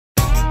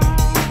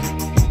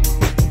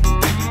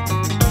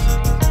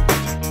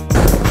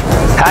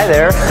Hi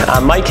there,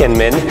 I'm Mike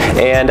Hinman,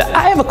 and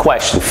I have a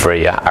question for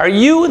you. Are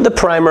you the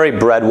primary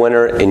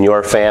breadwinner in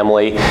your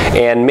family?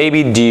 And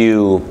maybe do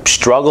you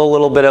struggle a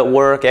little bit at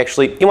work?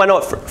 Actually, you want to know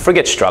what?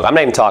 Forget struggle. I'm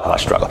not even talking about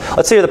struggle.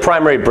 Let's say you're the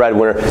primary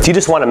breadwinner. Do you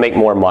just want to make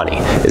more money?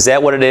 Is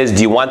that what it is?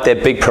 Do you want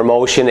that big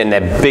promotion and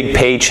that big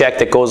paycheck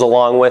that goes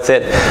along with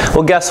it?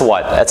 Well, guess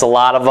what? That's a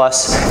lot of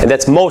us, and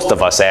that's most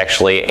of us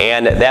actually,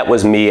 and that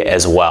was me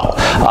as well.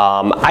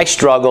 I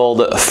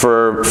struggled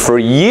for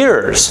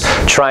years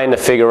trying to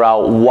figure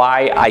out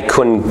why I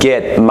couldn't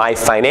get my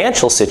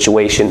financial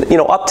situation,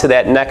 up to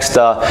that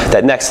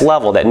next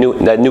level, that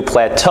new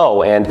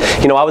plateau. And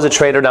I was a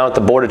trader down at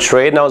the Board of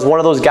Trade, and I was one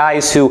of those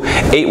guys who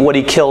ate what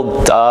he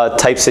killed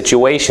type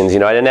situations.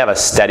 I didn't have a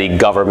steady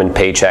government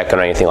paycheck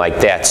or anything like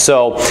that.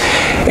 So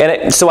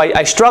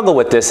I struggled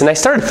with this, and I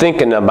started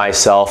thinking to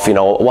myself,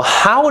 well,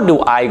 how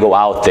do I go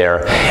out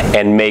there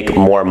and make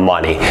more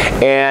money?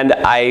 And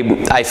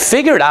I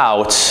figured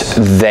out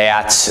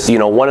that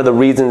one of the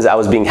reasons I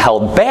was being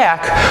held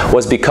back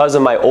was because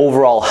of my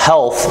overall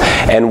health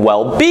and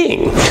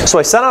well-being. So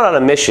I set out on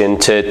a mission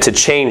to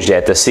change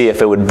that, to see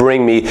if it would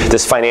bring me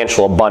this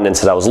financial abundance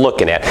that I was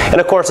looking at.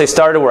 And of course I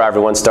started where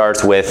everyone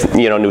starts with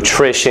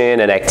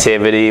nutrition and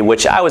activity,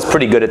 which I was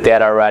pretty good at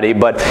that already,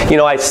 but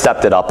I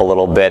stepped it up a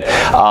little bit.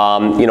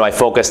 I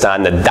focused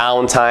on the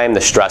downtime,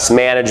 the stress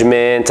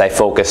management, I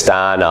focused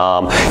on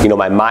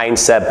my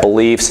mindset,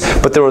 beliefs,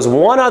 but there was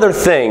one other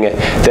thing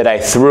that I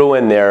threw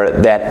in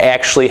there that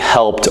actually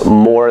helped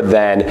more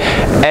than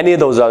any of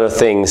those other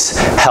things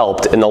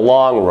helped in the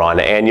long run.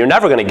 And you're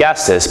never going to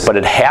guess this, but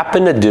it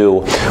happened to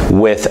do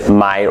with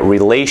my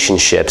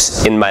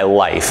relationships in my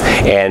life,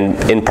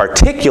 and in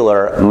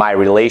particular my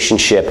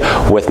relationship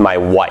with my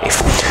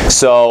wife.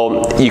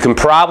 So you can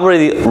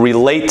probably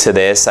relate to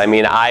this. I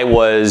mean, I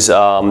was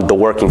the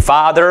working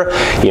father.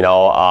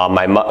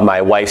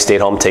 My wife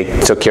stayed home,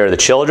 took care of the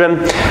children.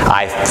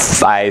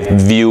 I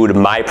viewed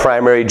my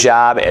primary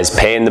job as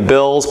paying the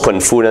bills,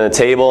 putting food on the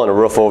table, and a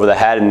roof over the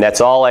head, and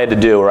that's all I had to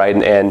do, right?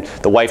 And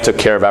the wife took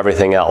care of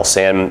everything else.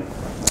 And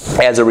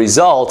as a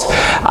result,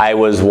 I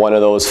was one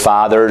of those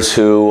fathers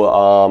who,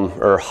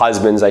 or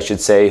husbands I should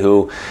say,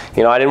 who,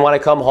 I didn't want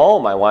to come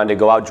home. I wanted to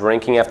go out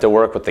drinking after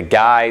work with the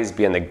guys,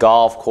 be on the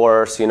golf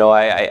course.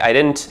 I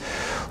didn't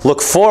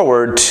look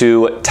forward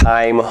to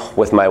time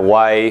with my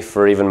wife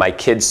or even my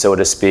kids, so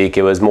to speak.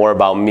 It was more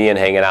about me and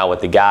hanging out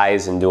with the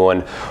guys and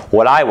doing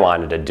what I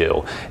wanted to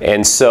do.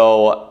 And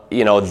so,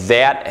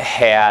 that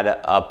had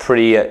a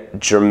pretty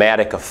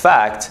dramatic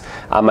effect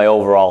on my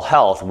overall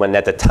health, when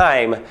at the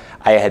time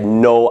I had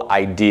no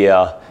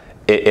idea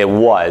it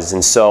was.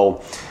 And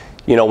so,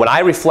 when I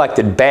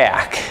reflected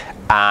back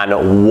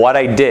on what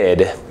I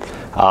did,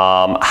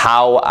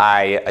 how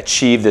I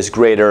achieved this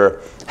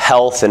greater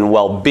health and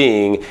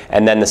well-being,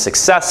 and then the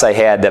success I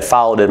had that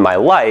followed in my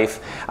life,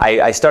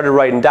 I started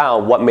writing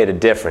down what made a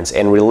difference,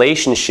 and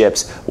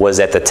relationships was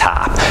at the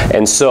top.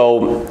 And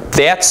so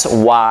that's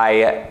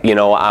why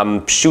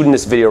I'm shooting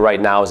this video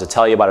right now, is to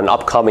tell you about an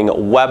upcoming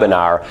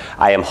webinar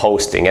I am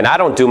hosting. And I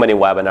don't do many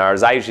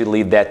webinars. I usually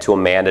leave that to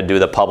Amanda to do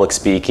the public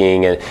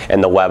speaking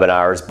and the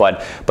webinars,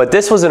 but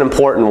this was an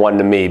important one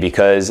to me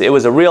because it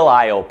was a real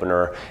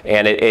eye-opener,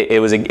 and it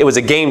was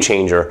a game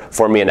changer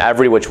for me in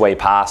every which way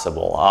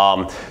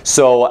possible.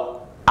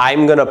 So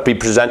I'm going to be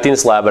presenting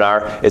this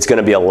webinar. It's going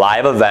to be a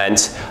live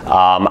event.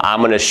 I'm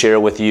going to share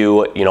with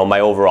you, my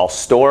overall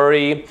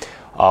story,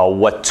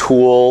 what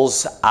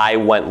tools I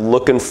went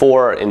looking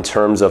for in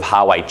terms of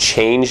how I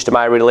changed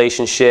my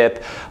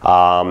relationship.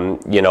 We're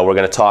going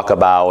to talk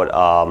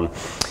about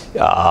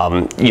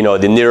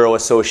the neuro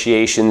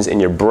associations in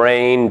your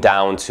brain,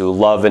 down to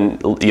love and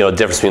the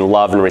difference between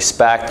love and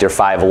respect, your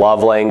 5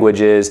 love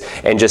languages,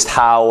 and just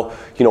how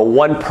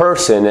one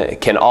person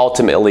can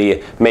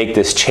ultimately make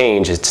this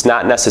change. It's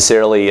not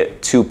necessarily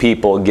 2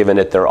 people giving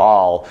it their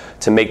all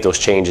to make those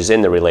changes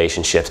in the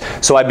relationships.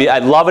 So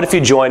I'd love it if you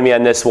join me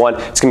on this one.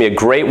 It's gonna be a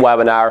great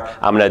webinar.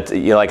 I'm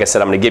gonna, like I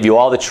said, I'm gonna give you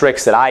all the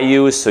tricks that I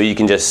use, so you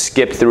can just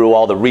skip through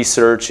all the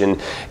research and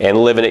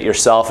live in it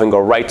yourself and go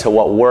right to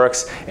what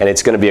works. And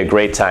it's gonna be a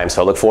great time.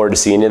 So I look forward to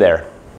seeing you there.